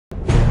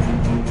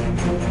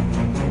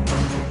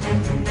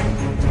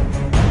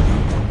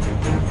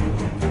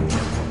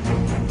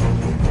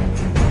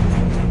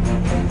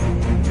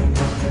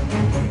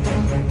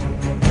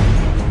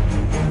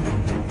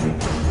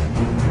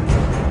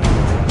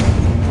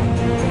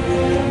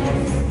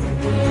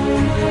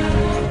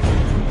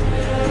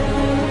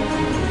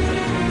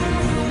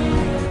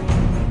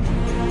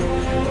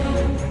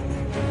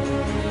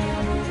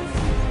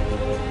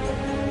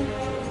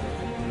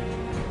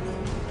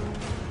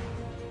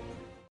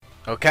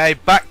Okay,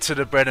 back to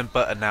the bread and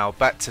butter now,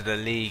 back to the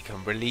league.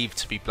 I'm relieved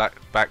to be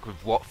back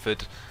with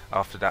Watford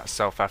after that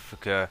South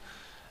Africa,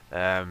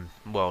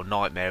 well,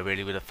 nightmare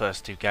really with the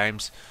first two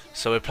games.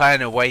 So we're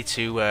playing away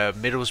to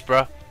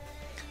Middlesbrough,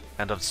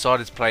 and I've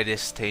decided to play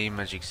this team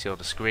as you can see on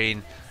the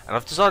screen. And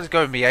I've decided to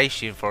go with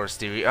Miyashi and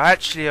Forestieri.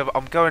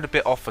 I'm going a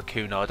bit off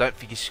Acuna. I don't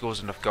think he scores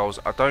enough goals.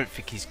 I don't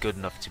think he's good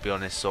enough, to be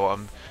honest, so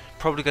I'm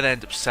probably going to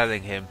end up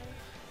selling him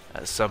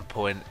at some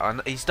point.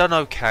 And he's done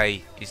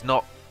okay, he's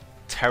not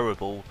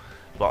terrible,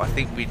 but I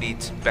think we need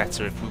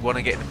better if we want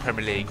to get in the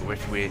Premier League, or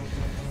if we,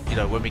 you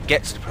know, when we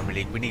get to the Premier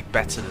League, we need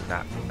better than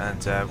that.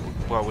 And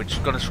well, we're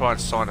just going to try and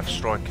sign a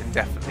striker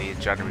definitely in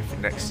January for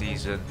next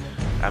season,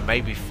 and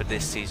maybe for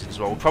this season as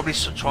well. We'll probably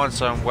try and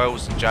sign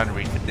Wells in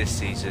January for this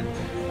season,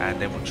 and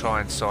then we'll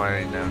try and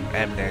sign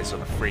Emnes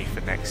on a free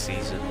for next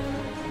season.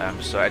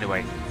 So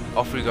anyway,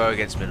 off we go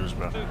against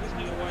Middlesbrough.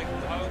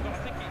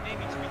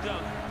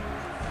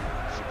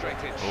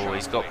 Oh,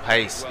 he's got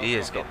pace. He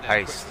has got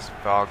pace. It's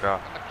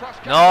Varga.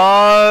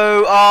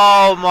 No!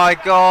 Oh my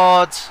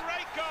God!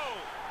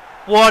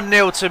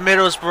 1-0 to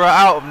Middlesbrough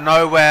out of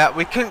nowhere.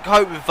 We couldn't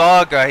cope with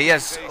Varga. He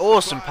has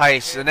awesome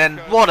pace, and then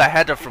what a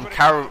header from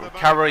Carroll,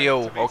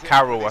 or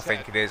Carroll, I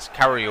think it is.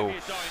 Carroll.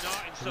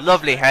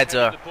 Lovely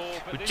header.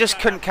 We just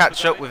couldn't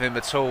catch up with him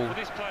at all,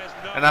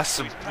 and that's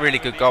a really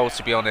good goal,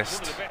 to be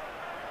honest.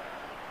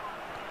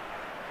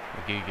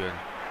 Magugan.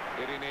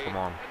 Come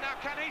on.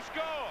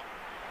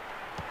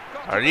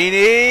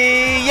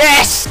 Arini,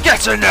 yes!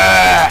 Get in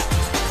there!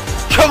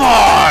 Come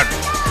on!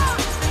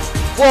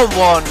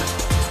 1-1.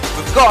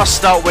 We've got to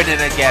start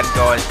winning again,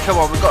 guys. Come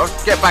on, we've got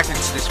to get back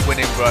into this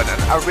winning run.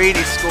 And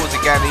Arini scores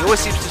again. He always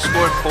seems to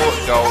score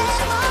important goals.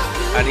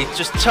 And he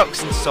just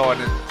tucks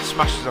inside and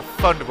smashes a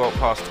thunderbolt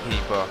past the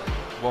keeper.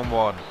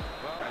 1-1.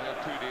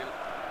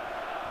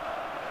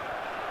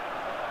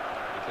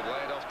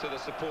 To the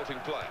supporting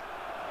player.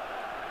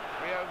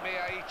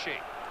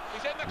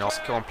 Nice,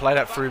 come on, play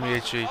that through,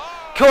 Miyachi.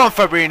 Come on,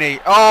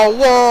 Fabrini. Oh,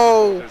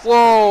 whoa,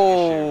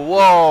 whoa,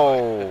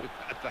 whoa.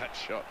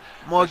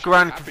 My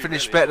grand can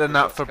finish better than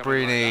that,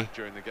 Fabrini.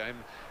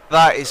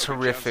 That is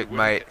horrific,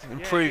 mate.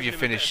 Improve your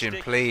finishing,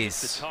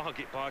 please.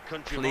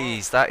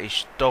 Please, that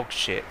is dog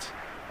shit.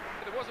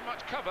 There wasn't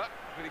much cover,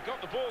 but he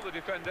got the ball, the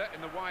defender,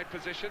 in the wide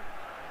position.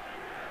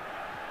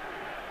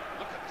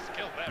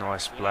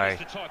 Nice play.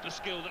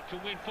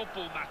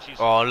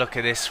 Oh, look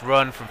at this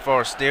run from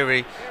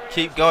Forestieri.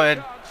 Keep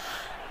going.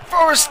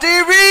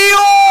 Forestieri!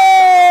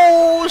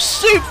 Oh!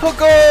 Super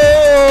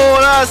goal!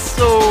 That's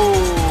all!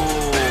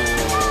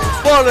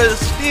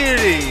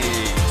 Forestieri!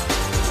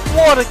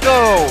 What a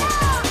goal!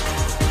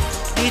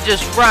 He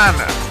just ran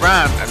and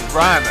ran and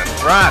ran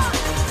and ran.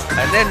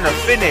 And then the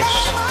finish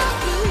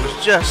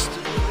was just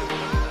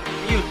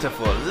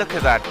beautiful. Look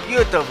at that.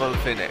 Beautiful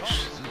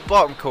finish.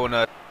 Bottom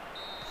corner.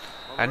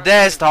 And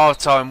there's the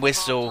half-time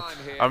whistle.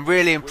 I'm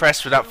really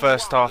impressed with that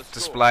first half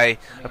display.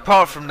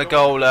 Apart from the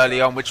goal early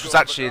on, which was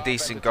actually a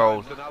decent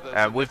goal,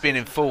 we've been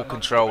in full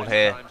control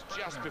here.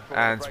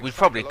 And we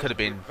probably could have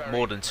been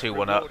more than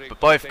 2-1 up. But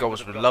both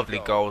goals were lovely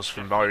goals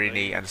from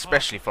Marini, and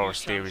especially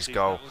Forestieri's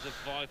goal.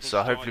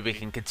 So hopefully we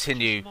can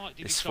continue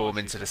this form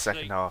into the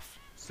second half.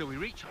 So we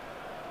reach.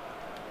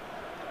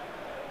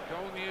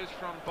 Goal news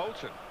from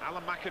Bolton.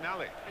 Alan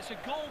McInally. It's a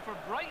goal for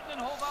Brighton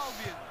and Hove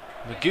Albion.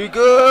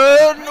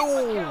 Magugan!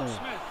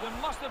 There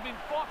must have been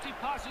 40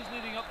 passes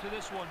leading up to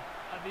this one.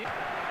 The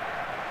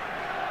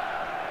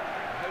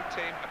home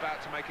team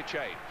about to make a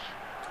change.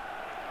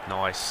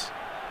 Nice.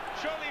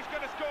 Surely he's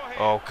going to score here.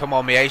 Oh, come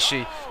on,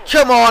 Miyashi.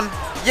 Come on!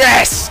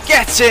 Yes!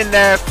 Get in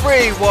there!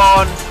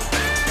 3-1.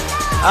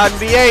 And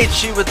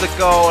Miyashi with the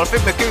goal. I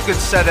think Magugan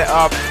set it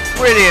up.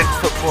 Brilliant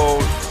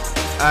football.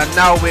 And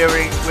now we're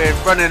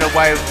running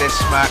away with this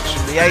match.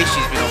 And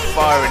Miyashi's been on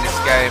fire in this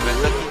game.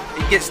 And look,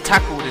 he gets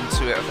tackled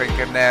into it, I think,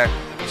 and there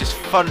he just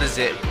thunders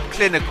it.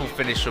 Clinical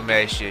finish from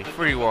Miyashi.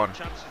 3-1.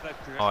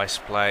 Nice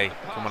play.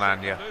 Come on,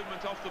 Anya.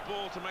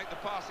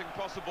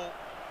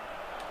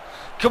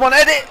 Come on,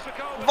 edit!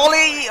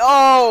 Volley!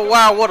 Oh,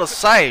 wow, what a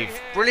save.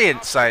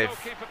 Brilliant save.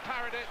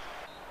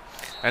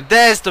 And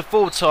there's the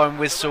full-time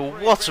whistle.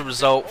 What a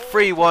result.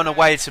 3-1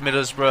 away to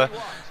Middlesbrough.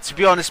 To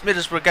be honest,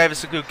 Middlesbrough gave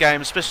us a good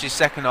game, especially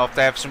second half.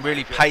 They have some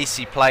really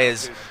pacey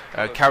players.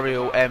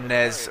 Carriel,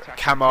 Emnes,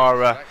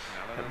 Kamara.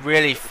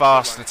 Really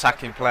fast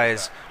attacking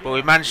players. But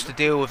we managed to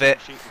deal with it.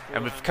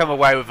 And we've come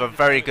away with a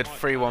very good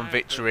 3-1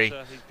 victory.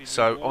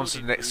 So, on to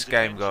the next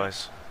game,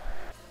 guys.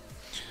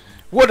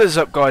 What is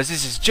up, guys?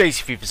 This is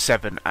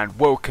Fifa7, and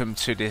welcome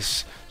to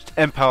this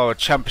Empire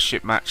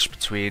Championship match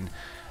between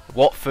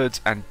Watford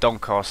and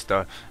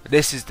Doncaster.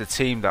 This is the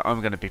team that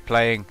I'm going to be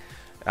playing.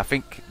 I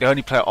think the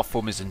only player off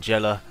form is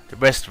Angela. The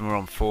rest of them are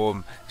on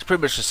form. It's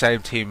pretty much the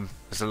same team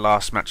as the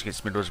last match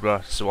against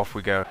Middlesbrough, so off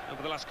we go.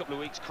 Over the last couple of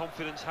weeks,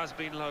 confidence has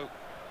been low.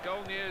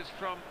 Goal news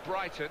from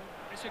Brighton.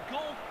 It's a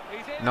goal.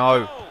 He's in.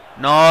 No,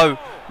 no,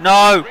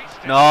 no,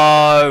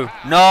 no,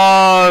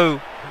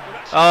 no.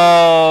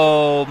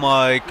 Oh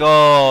my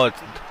God.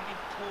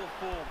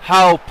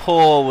 How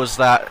poor was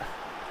that?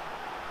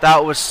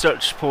 That was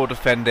such poor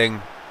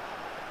defending.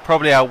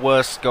 probably our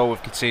worst goal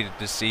we've conceded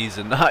this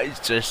season. That is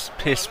just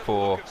piss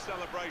poor.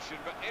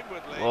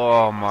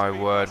 Oh my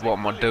word, what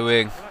am I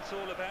doing?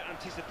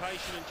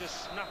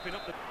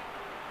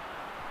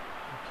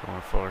 Come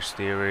on,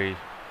 Forestieri.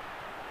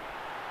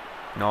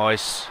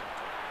 Nice.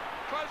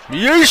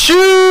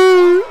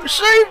 Yeshu!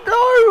 Save,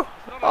 no!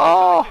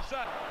 Oh!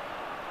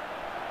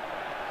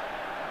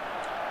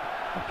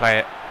 I'll play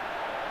it.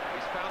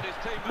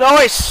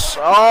 Nice!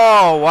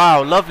 Oh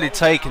wow, lovely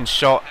take and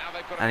shot,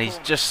 and he's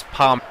just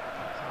pumped.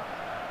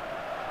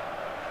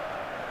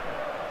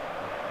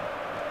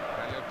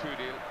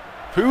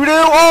 Pudil!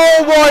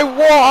 Oh my!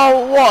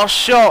 What a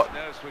shot!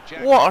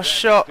 What a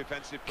shot!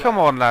 Come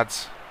on,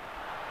 lads!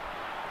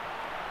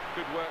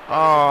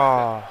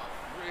 Oh!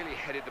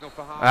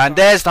 And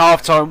there's the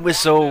half-time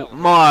whistle.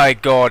 My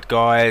God,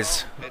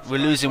 guys, we're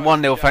losing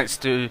 1-0 thanks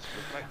to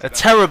a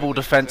terrible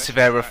defensive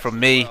error from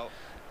me.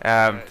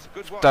 Don't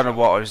know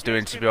what I was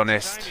doing, to be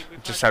honest.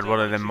 Just had one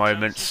of them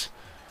moments.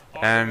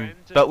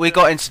 But we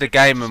got into the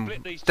game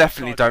and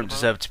definitely don't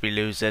deserve to be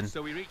losing.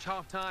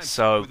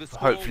 So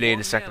hopefully in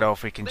the second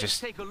half we can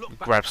just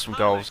grab some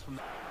goals.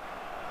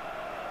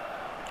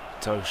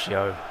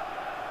 Toshio.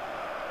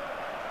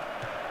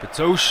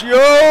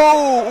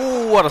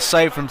 Ooh, what a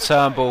save from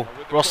Turnbull.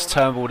 Ross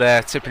Turnbull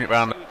there, tipping it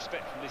round.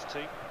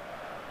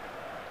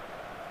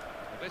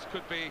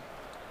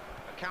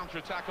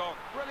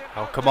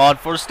 Oh, come on,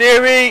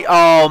 Forestieri!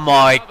 Oh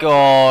my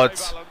God!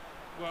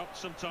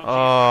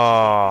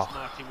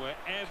 Oh,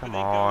 come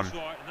on.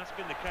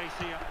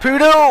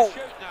 Poodle!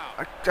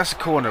 That's a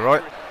corner,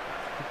 right?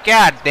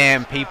 God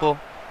damn, people.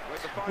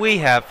 We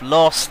have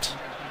lost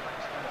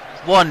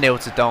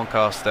 1-0 to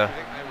Doncaster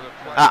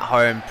at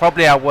home.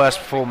 Probably our worst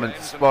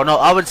performance. Well, no,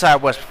 I wouldn't say our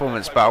worst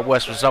performance, but our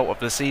worst result of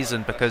the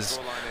season, because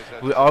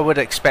I would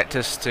expect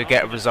us to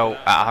get a result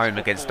at home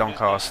against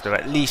Doncaster,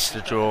 at least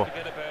a draw,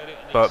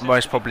 but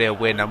most probably a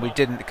win, and we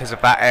didn't because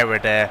of that error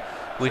there.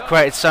 We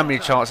created so many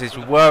chances,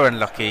 we were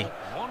unlucky,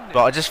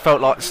 but I just felt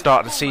like the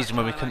start of the season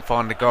when we couldn't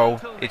find the goal,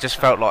 it just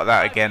felt like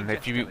that again.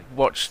 If you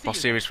watched my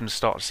series from the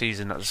start of the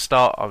season, at the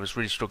start I was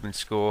really struggling to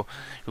score.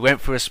 We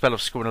went through a spell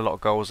of scoring a lot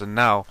of goals, and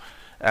now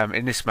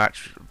in this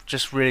match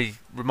just really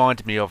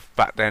reminded me of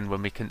back then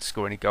when we couldn't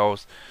score any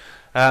goals.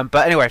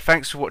 But anyway,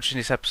 thanks for watching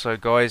this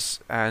episode, guys,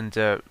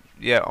 and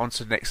yeah, on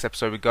to the next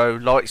episode we go.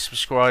 Like,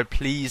 subscribe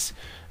please,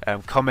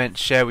 comment,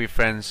 share with your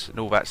friends and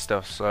all that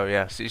stuff. So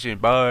yeah, see you soon,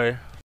 bye.